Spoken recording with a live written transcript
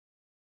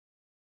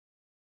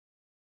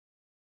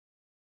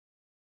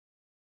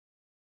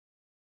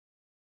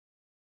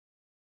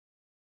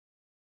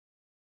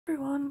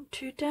everyone,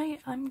 today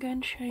I'm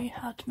going to show you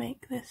how to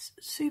make this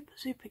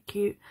super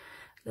cute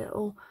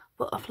little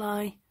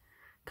butterfly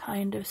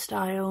kind of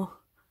style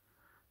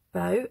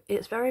bow.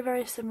 It's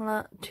very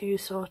similar to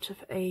sort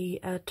of a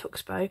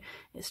tux bow.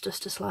 It's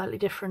just a slightly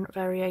different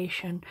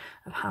variation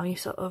of how you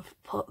sort of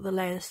put the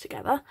layers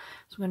together.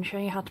 So I'm going to show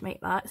you how to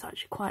make that. It's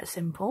actually quite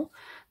simple.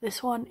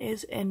 This one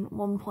is in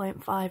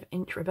 1.5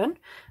 inch ribbon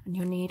and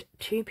you'll need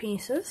two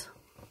pieces,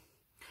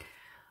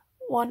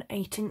 one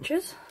 8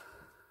 inches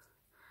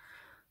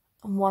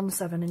and one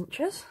 7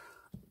 inches,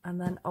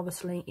 and then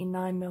obviously your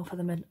 9mm for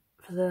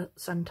the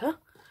centre.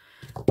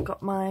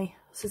 Got my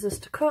scissors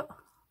to cut,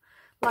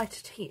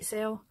 lighter to heat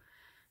seal,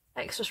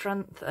 extra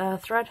strength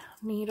thread,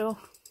 needle,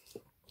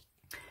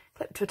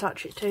 clip to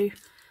attach it to,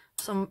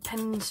 some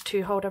pins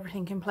to hold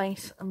everything in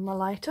place, and my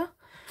lighter.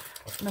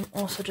 And I'm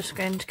also just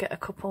going to get a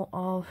couple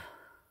of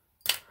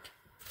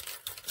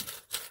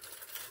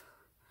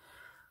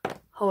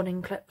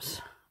holding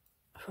clips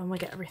for when we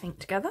get everything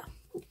together.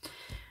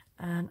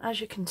 And as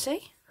you can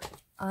see,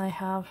 I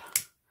have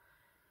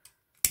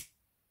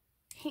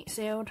heat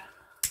sealed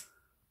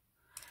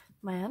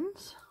my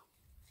ends.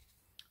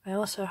 I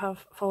also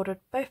have folded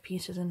both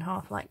pieces in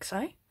half like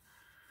so,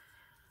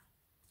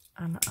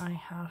 and I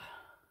have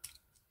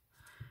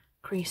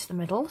creased the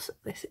middles.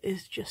 This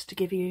is just to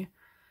give you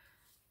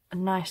a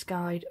nice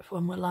guide for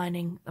when we're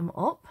lining them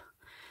up.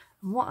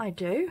 And what I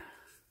do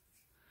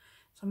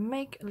is I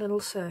make a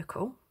little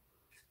circle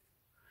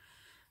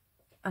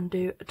and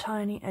do a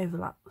tiny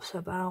overlap, so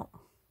about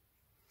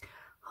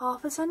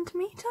 1/2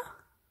 centimetre,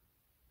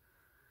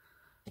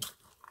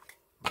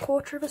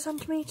 1/4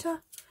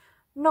 centimetre,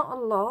 not a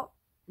lot,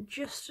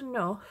 just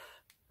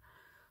enough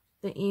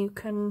that you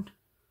can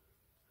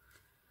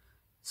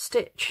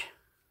stitch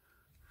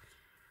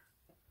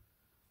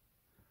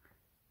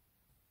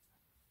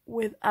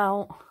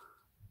without,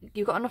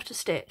 you've got enough to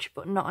stitch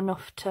but not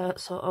enough to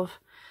sort of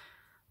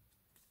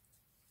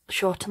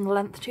shorten the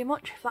length too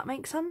much, if that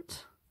makes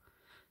sense.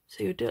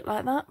 So you do it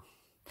like that.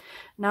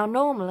 Now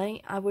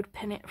normally I would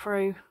pin it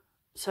through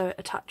so it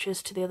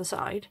attaches to the other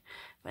side,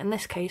 but in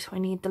this case we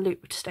need the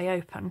loop to stay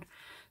open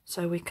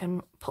so we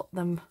can put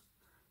them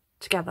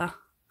together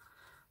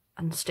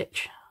and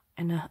stitch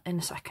in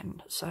a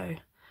second. So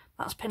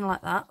that's pinned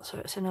like that, so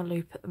it's in a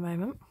loop at the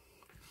moment.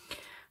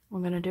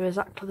 We're going to do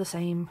exactly the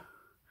same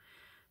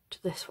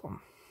to this one.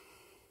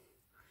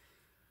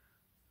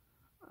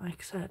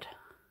 Like I said,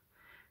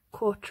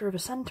 1/4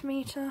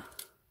 centimetre.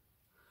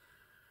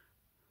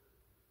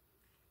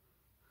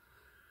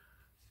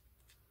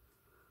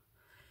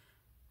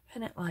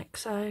 Pin it like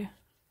so,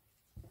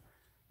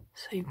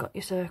 so you've got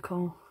your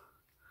circle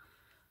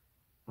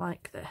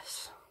like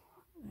this.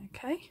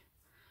 Okay,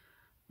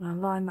 now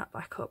line that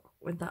back up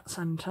with that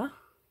centre.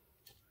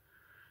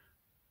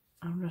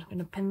 I'm just going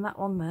to pin that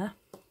one there,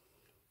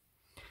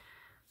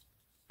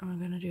 and I'm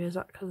going to do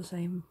exactly the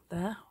same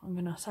there. I'm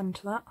going to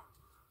centre that,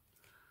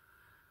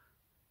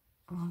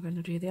 and I'm going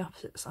to do the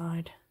opposite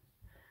side.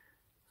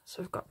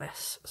 So we've got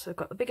this, so we've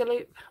got the bigger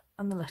loop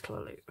and the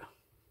littler loop.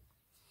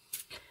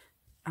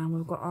 And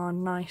we've got our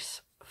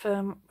nice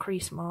firm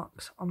crease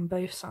marks on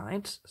both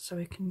sides so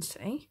we can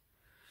see.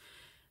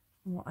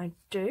 And what I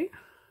do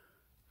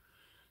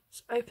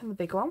is open the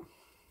big one,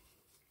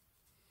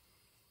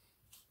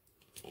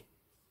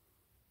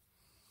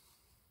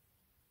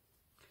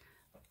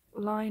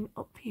 line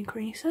up your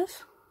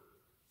creases.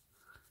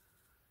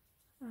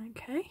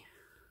 Okay,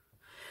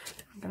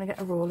 I'm going to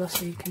get a ruler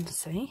so you can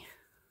see,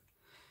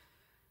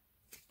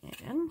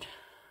 and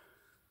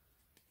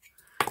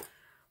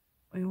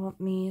we want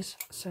these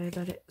so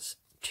that it's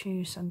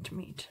 2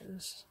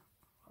 centimetres,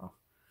 or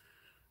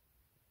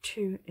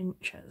 2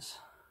 inches.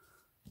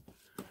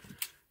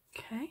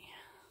 Okay,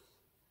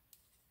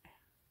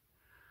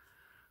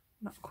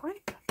 not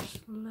quite,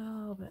 just a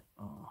little bit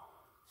more.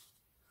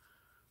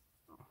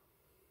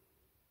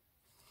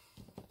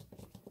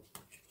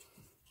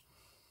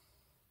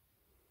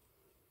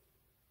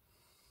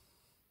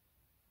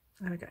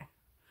 There we go.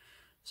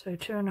 So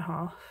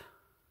 2.5.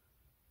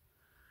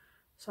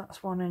 So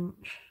that's 1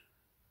 inch.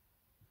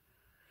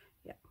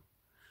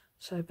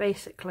 So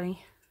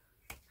basically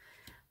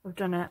we've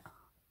done it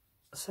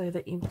so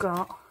that you've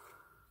got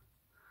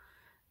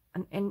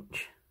 1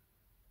 inch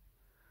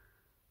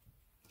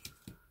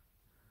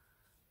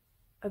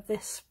of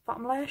this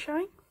bottom layer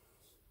showing.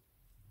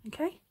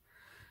 Okay,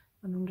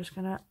 and I'm just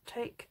going to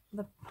take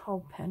the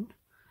whole pin,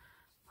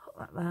 put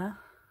that there,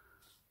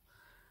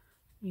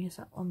 use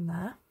that one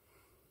there.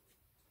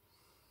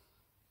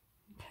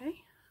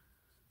 Okay,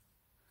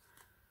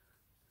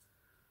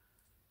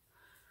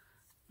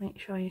 make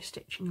sure your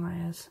stitching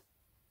layers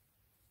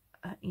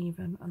are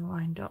even and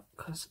lined up,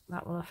 because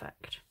that will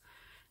affect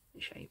the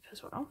shape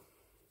as well.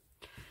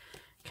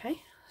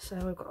 Okay, so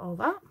we've got all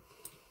that.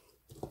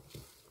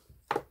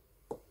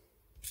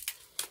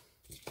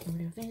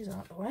 Move these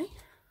out of the way.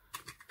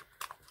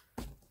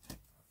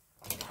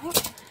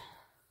 Okay.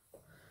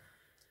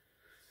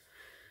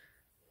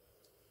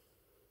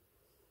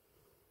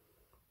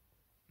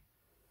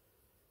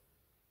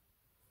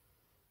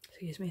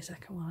 Excuse me a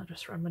second while I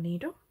just run my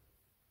needle.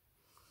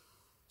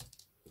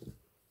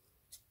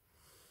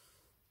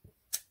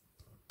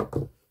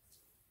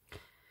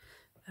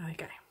 There we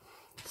go.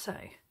 So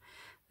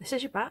this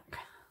is your back,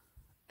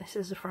 this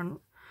is the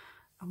front,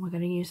 and we're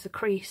going to use the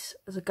crease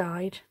as a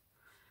guide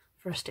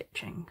for a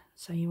stitching.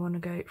 So you want to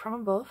go from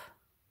above,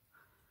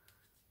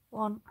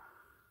 1,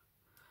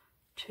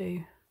 2,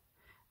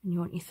 and you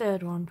want your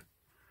third one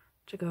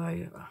to go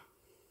over.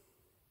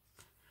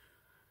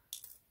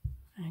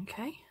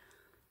 Okay,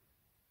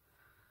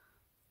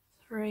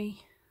 3,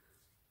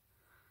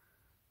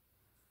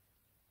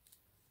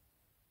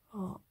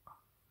 4,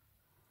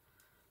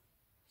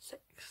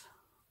 6.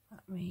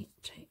 Let me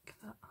take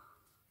that.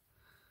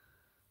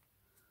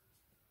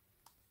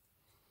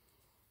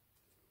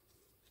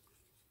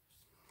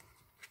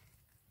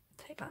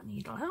 Take that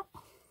needle out.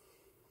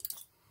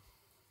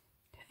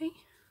 Okay.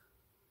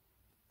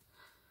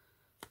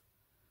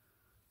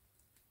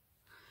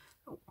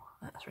 Oh,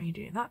 let's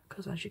redo that,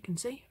 because as you can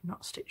see, I've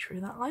not stitched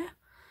through that layer.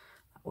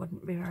 That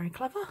wouldn't be very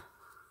clever.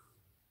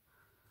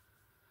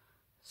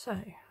 So,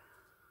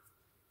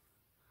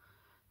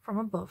 from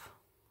above,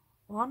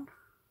 1,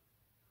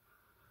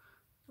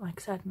 like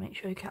I said, make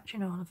sure you're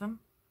catching all of them,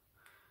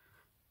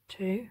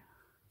 2,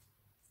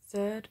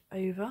 third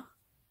over,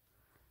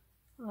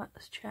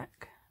 let's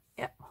check,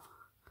 yep,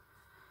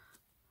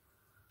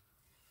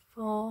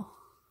 4,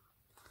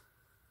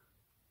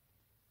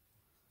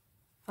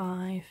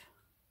 5,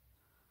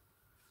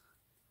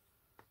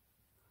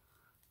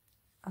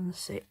 and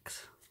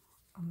 6,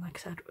 and like I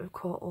said, we've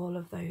caught all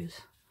of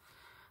those.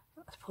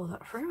 Let's pull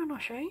that through and I'll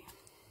show you.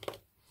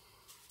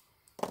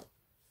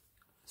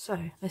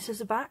 So this is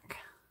the back,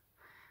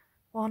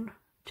 1,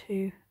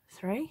 2,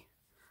 3,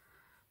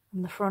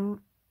 and the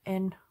front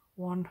in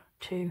 1,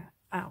 2,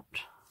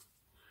 out.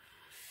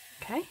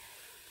 Okay.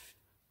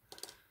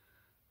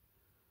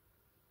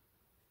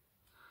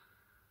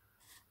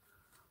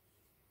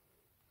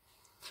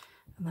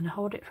 And then I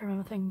hold it through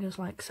my fingers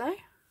like so.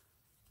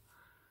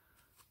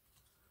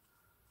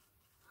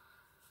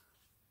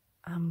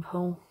 And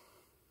pull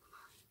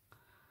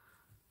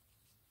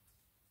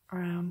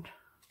around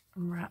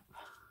and wrap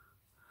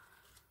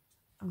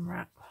and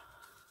wrap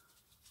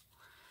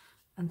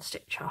and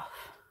stitch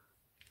off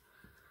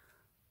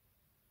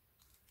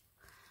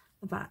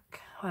the back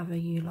however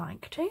you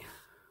like to.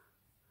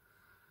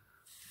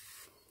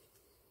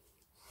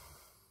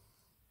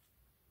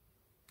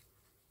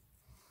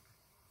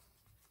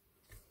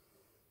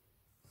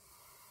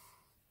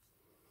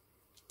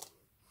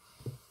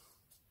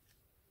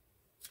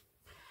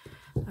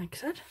 Like I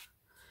said.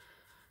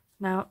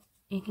 Now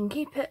you can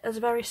keep it as a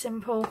very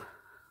simple,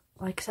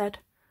 like I said,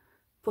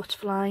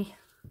 butterfly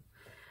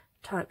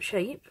type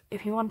shape.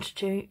 If you wanted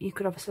to, you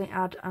could obviously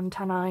add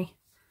antennae,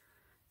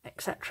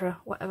 etc.,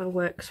 whatever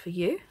works for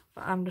you,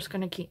 but I'm just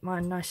going to keep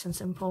mine nice and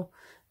simple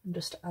and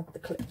just add the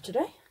clip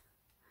today.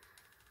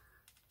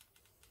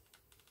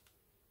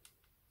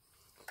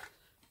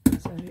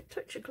 So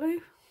touch of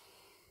glue,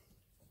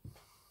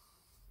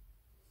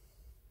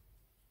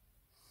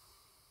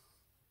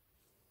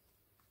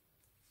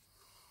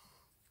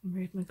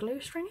 remove my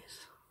glue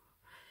strings,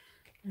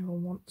 no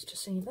one wants to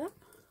see them.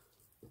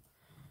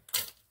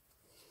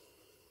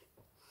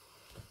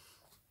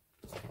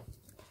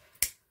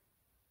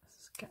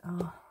 Let's get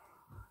our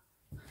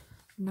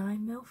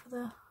 9mm for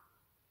the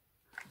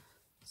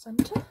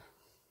centre,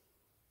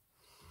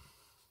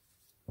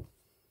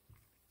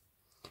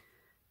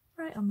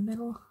 right on the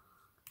middle,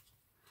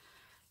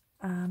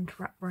 and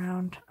wrap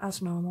round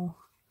as normal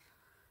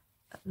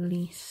at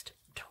least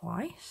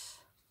twice.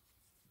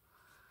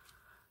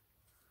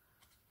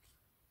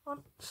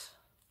 Once.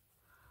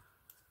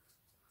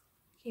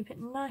 Keep it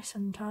nice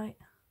and tight.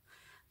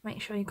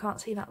 Make sure you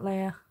can't see that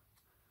layer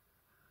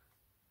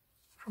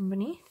from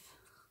beneath.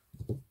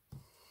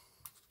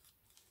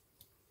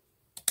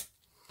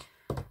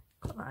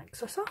 Cut that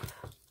excess off.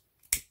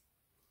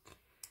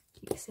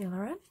 Keep your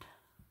sealer end.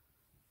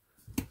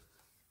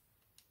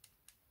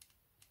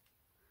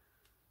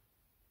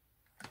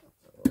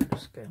 We'll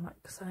just go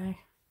like so.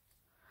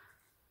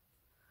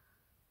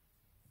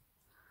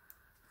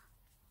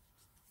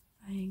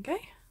 There you go.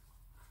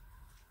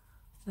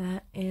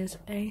 There is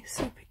a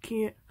super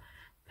cute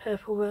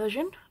purple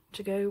version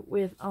to go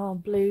with our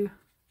blue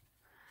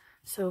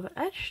silver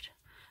edged.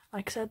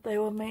 Like I said, they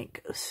will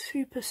make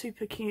super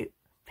cute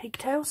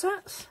pigtail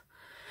sets.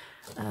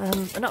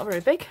 They're not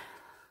very big.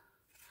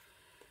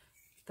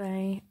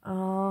 They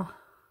are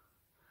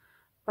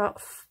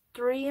about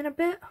 3 and a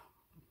bit.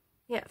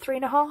 Yeah,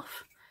 3.5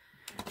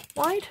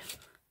 wide.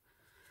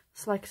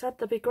 So like I said,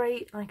 they'll be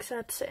great, like I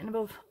said, sitting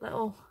above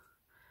little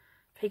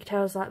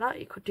pigtails like that.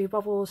 You could do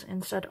bobbles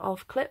instead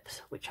of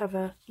clips,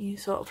 whichever you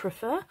sort of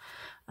prefer.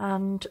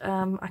 And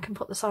I can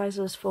put the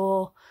sizes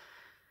for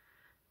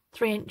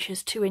 3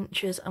 inches, 2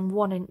 inches and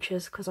 1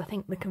 inches, because I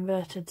think the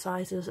converted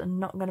sizes are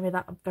not going to be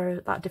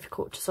that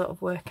difficult to sort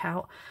of work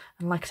out.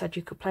 And like I said,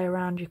 you could play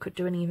around, you could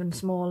do an even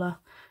smaller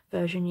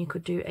version, you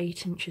could do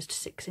 8 inches to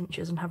 6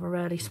 inches and have a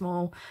really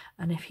small.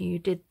 And if you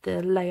did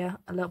the layer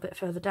a little bit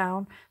further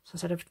down, so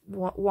instead of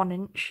 1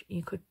 inch,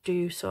 you could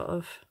do sort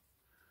of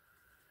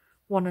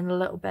 1 and a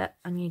little bit,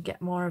 and you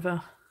get more of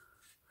a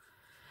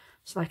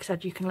So like I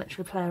said, you can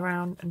literally play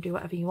around and do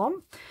whatever you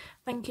want.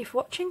 Thank you for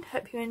watching.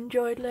 Hope you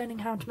enjoyed learning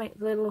how to make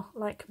the little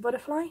like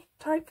butterfly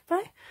type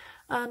bow.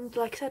 And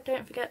like I said,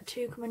 don't forget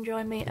to come and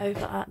join me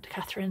over at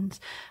Catherine's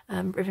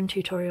ribbon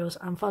tutorials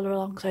and follow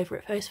along over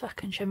at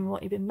Facebook and show me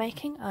what you've been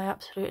making. I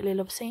absolutely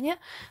love seeing it.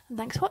 And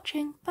thanks for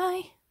watching.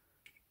 Bye!